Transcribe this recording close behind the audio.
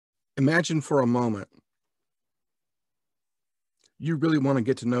Imagine for a moment you really want to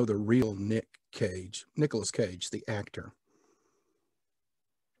get to know the real Nicolas Cage, the actor.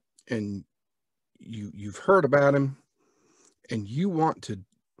 And you've heard about him and you want to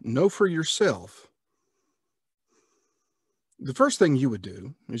know for yourself. The first thing you would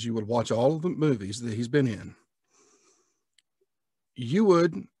do is you would watch all of the movies that he's been in. You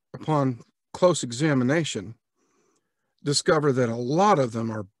would, upon close examination, discover that a lot of them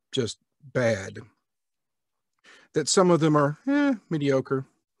are just bad, that some of them are mediocre,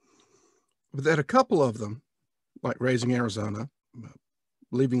 but that a couple of them, like Raising Arizona,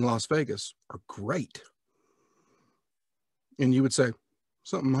 Leaving Las Vegas, are great. And you would say,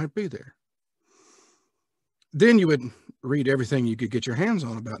 something might be there. Then you would read everything you could get your hands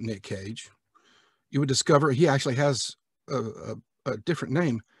on about Nick Cage. You would discover he actually has a different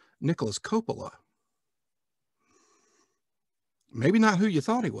name, Nicholas Coppola. Maybe not who you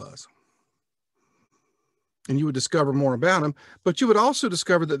thought he was. And you would discover more about him, but you would also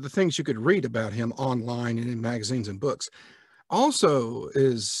discover that the things you could read about him online and in magazines and books also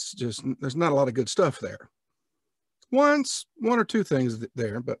is just, there's not a lot of good stuff there. One or two things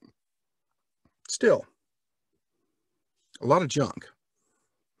there, but still a lot of junk.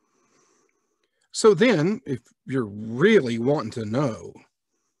 So then, if you're really wanting to know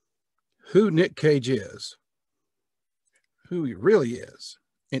who Nick Cage is, who he really is,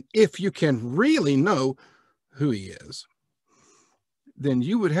 and if you can really know who he is, then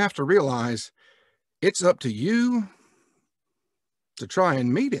you would have to realize it's up to you to try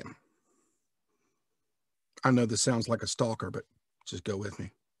and meet him. I know this sounds like a stalker, but just go with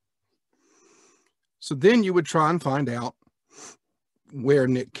me. So then you would try and find out where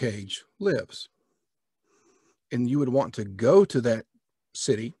Nick Cage lives. And you would want to go to that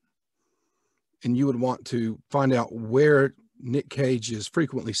city, and you would want to find out where Nick Cage is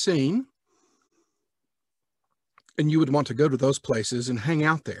frequently seen. And you would want to go to those places and hang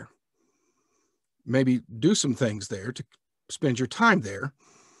out there. Maybe do some things there to spend your time there,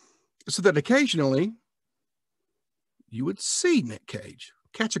 so that occasionally you would see Nick Cage,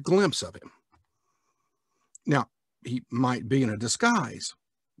 catch a glimpse of him. Now, he might be in a disguise,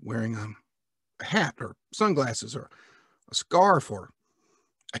 wearing a hat or sunglasses or a scarf or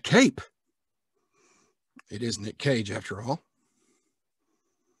a cape. It is Nick Cage after all.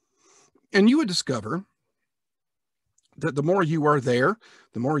 And you would discover that the more you were there,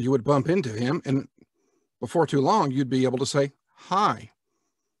 the more you would bump into him. And before too long, you'd be able to say hi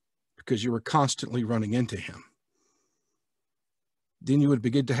because you were constantly running into him. Then you would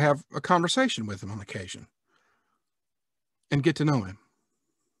begin to have a conversation with him on occasion and get to know him.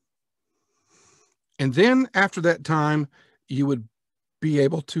 And then after that time, you would be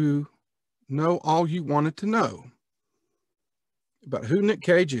able to know all you wanted to know about who Nick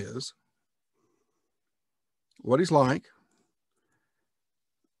Cage is, what he's like,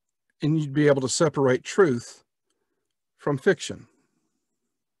 and you'd be able to separate truth from fiction.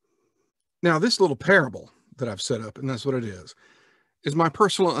 Now, this little parable that I've set up, and that's what it is my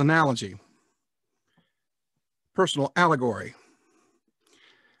personal analogy, personal allegory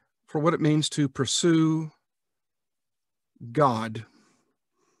for what it means to pursue God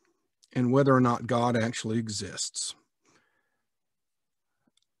and whether or not God actually exists.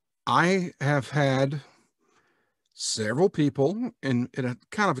 I have had several people in a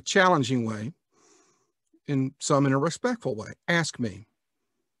kind of a challenging way, and some in a respectful way, ask me,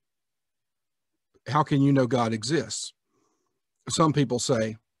 how can you know God exists? Some people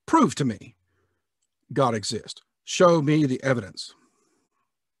say, prove to me God exists. Show me the evidence.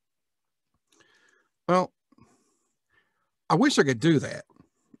 Well, I wish I could do that.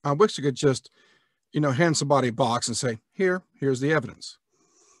 I wish I could just, hand somebody a box and say, here's the evidence.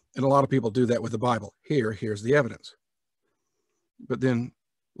 And a lot of people do that with the Bible. Here's the evidence. But then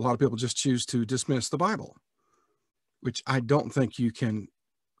a lot of people just choose to dismiss the Bible, which I don't think you can,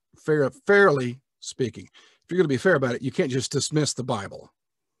 fairly speaking, if you're going to be fair about it, you can't just dismiss the Bible.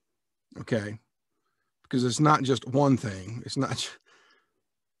 Okay? Because it's not just one thing. It's not,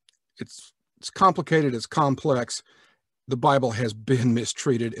 it's complicated. It's complex. The Bible has been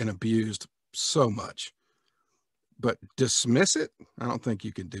mistreated and abused so much. But dismiss it? I don't think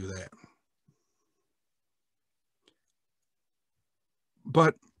you can do that.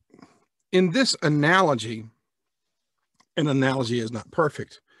 But in this analogy, an analogy is not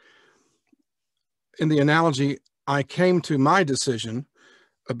perfect. In the analogy, I came to my decision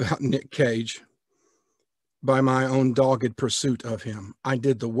about Nick Cage by my own dogged pursuit of him. I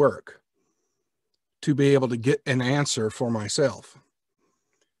did the work to be able to get an answer for myself.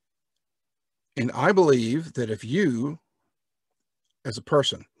 And I believe that if you, as a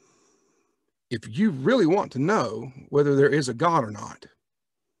person, if you really want to know whether there is a God or not,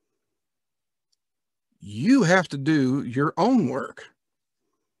 you have to do your own work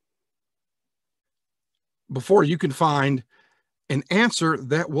before you can find an answer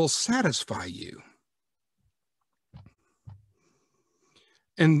that will satisfy you.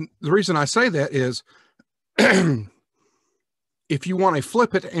 And the reason I say that is if you want a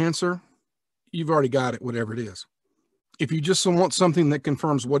flippant answer, you've already got it, whatever it is. If you just want something that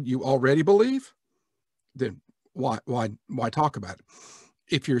confirms what you already believe, then why talk about it?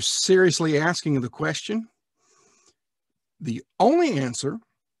 If you're seriously asking the question, the only answer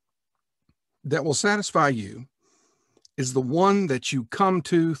that will satisfy you is the one that you come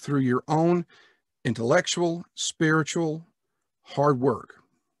to through your own intellectual, spiritual, hard work.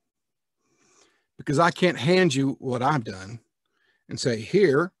 Because I can't hand you what I've done and say,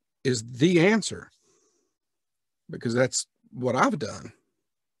 here is the answer, because that's what I've done.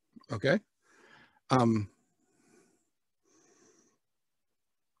 Okay.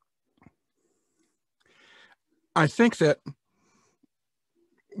 I think that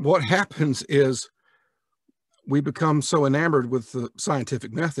what happens is we become so enamored with the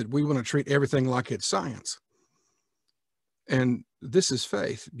scientific method, we want to treat everything like it's science. And this is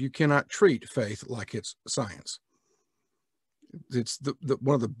faith. You cannot treat faith like it's science. It's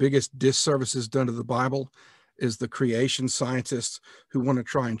one of the biggest disservices done to the Bible is the creation scientists who want to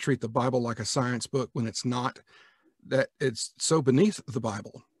try and treat the Bible like a science book when it's not. That it's so beneath the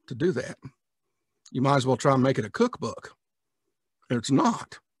Bible to do that. You might as well try and make it a cookbook. It's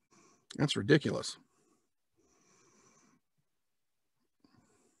not. That's ridiculous.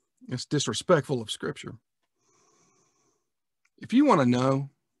 It's disrespectful of Scripture. If you want to know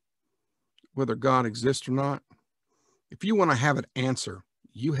whether God exists or not, if you want to have an answer,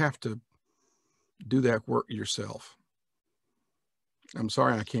 you have to do that work yourself. I'm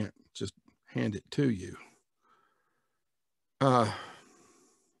sorry I can't just hand it to you.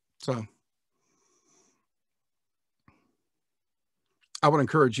 So I would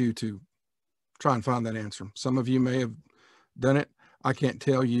encourage you to try and find that answer. Some of you may have done it. I can't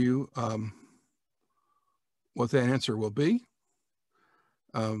tell you what that answer will be.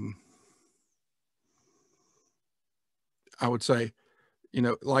 I would say, you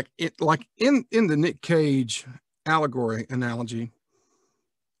know, like in the Nick Cage allegory analogy,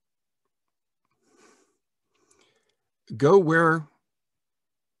 go where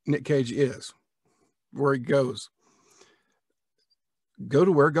Nick Cage is, where he goes. Go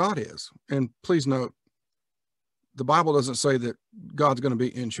to where God is. And please note, the Bible doesn't say that God's going to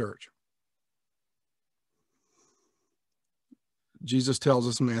be in church. Jesus tells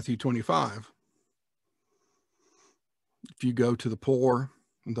us in Matthew 25, if you go to the poor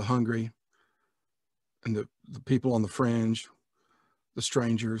and the hungry and the people on the fringe, the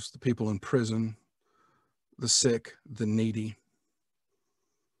strangers, the people in prison, the sick, the needy,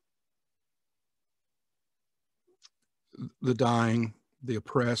 the dying, the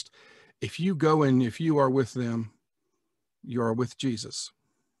oppressed, if you go and if you are with them, you are with Jesus.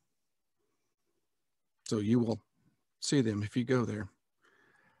 So you will see them if you go there.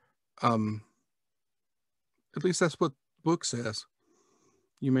 At least that's what the book says.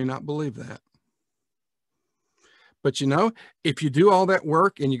 You may not believe that. But you know, if you do all that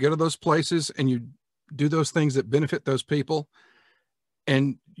work and you go to those places and you do those things that benefit those people,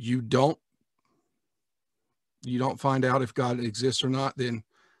 and you don't find out if God exists or not, then,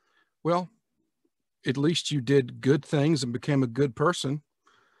 well, at least you did good things and became a good person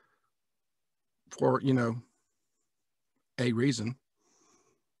for, you know, a reason.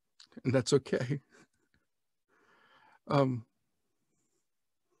 And that's okay.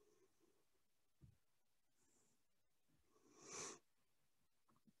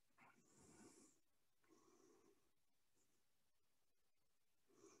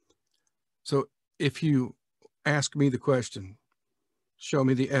 So if you ask me the question, show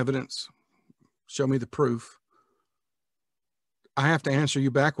me the evidence, show me the proof, I have to answer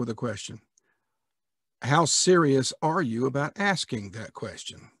you back with a question. How serious are you about asking that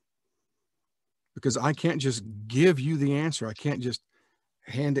question? Because I can't just give you the answer. I can't just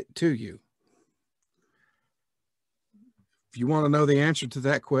hand it to you. If you want to know the answer to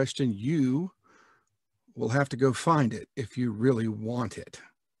that question, you will have to go find it if you really want it.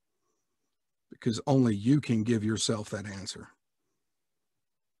 Because only you can give yourself that answer.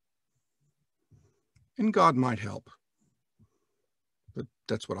 And God might help. But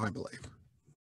that's what I believe.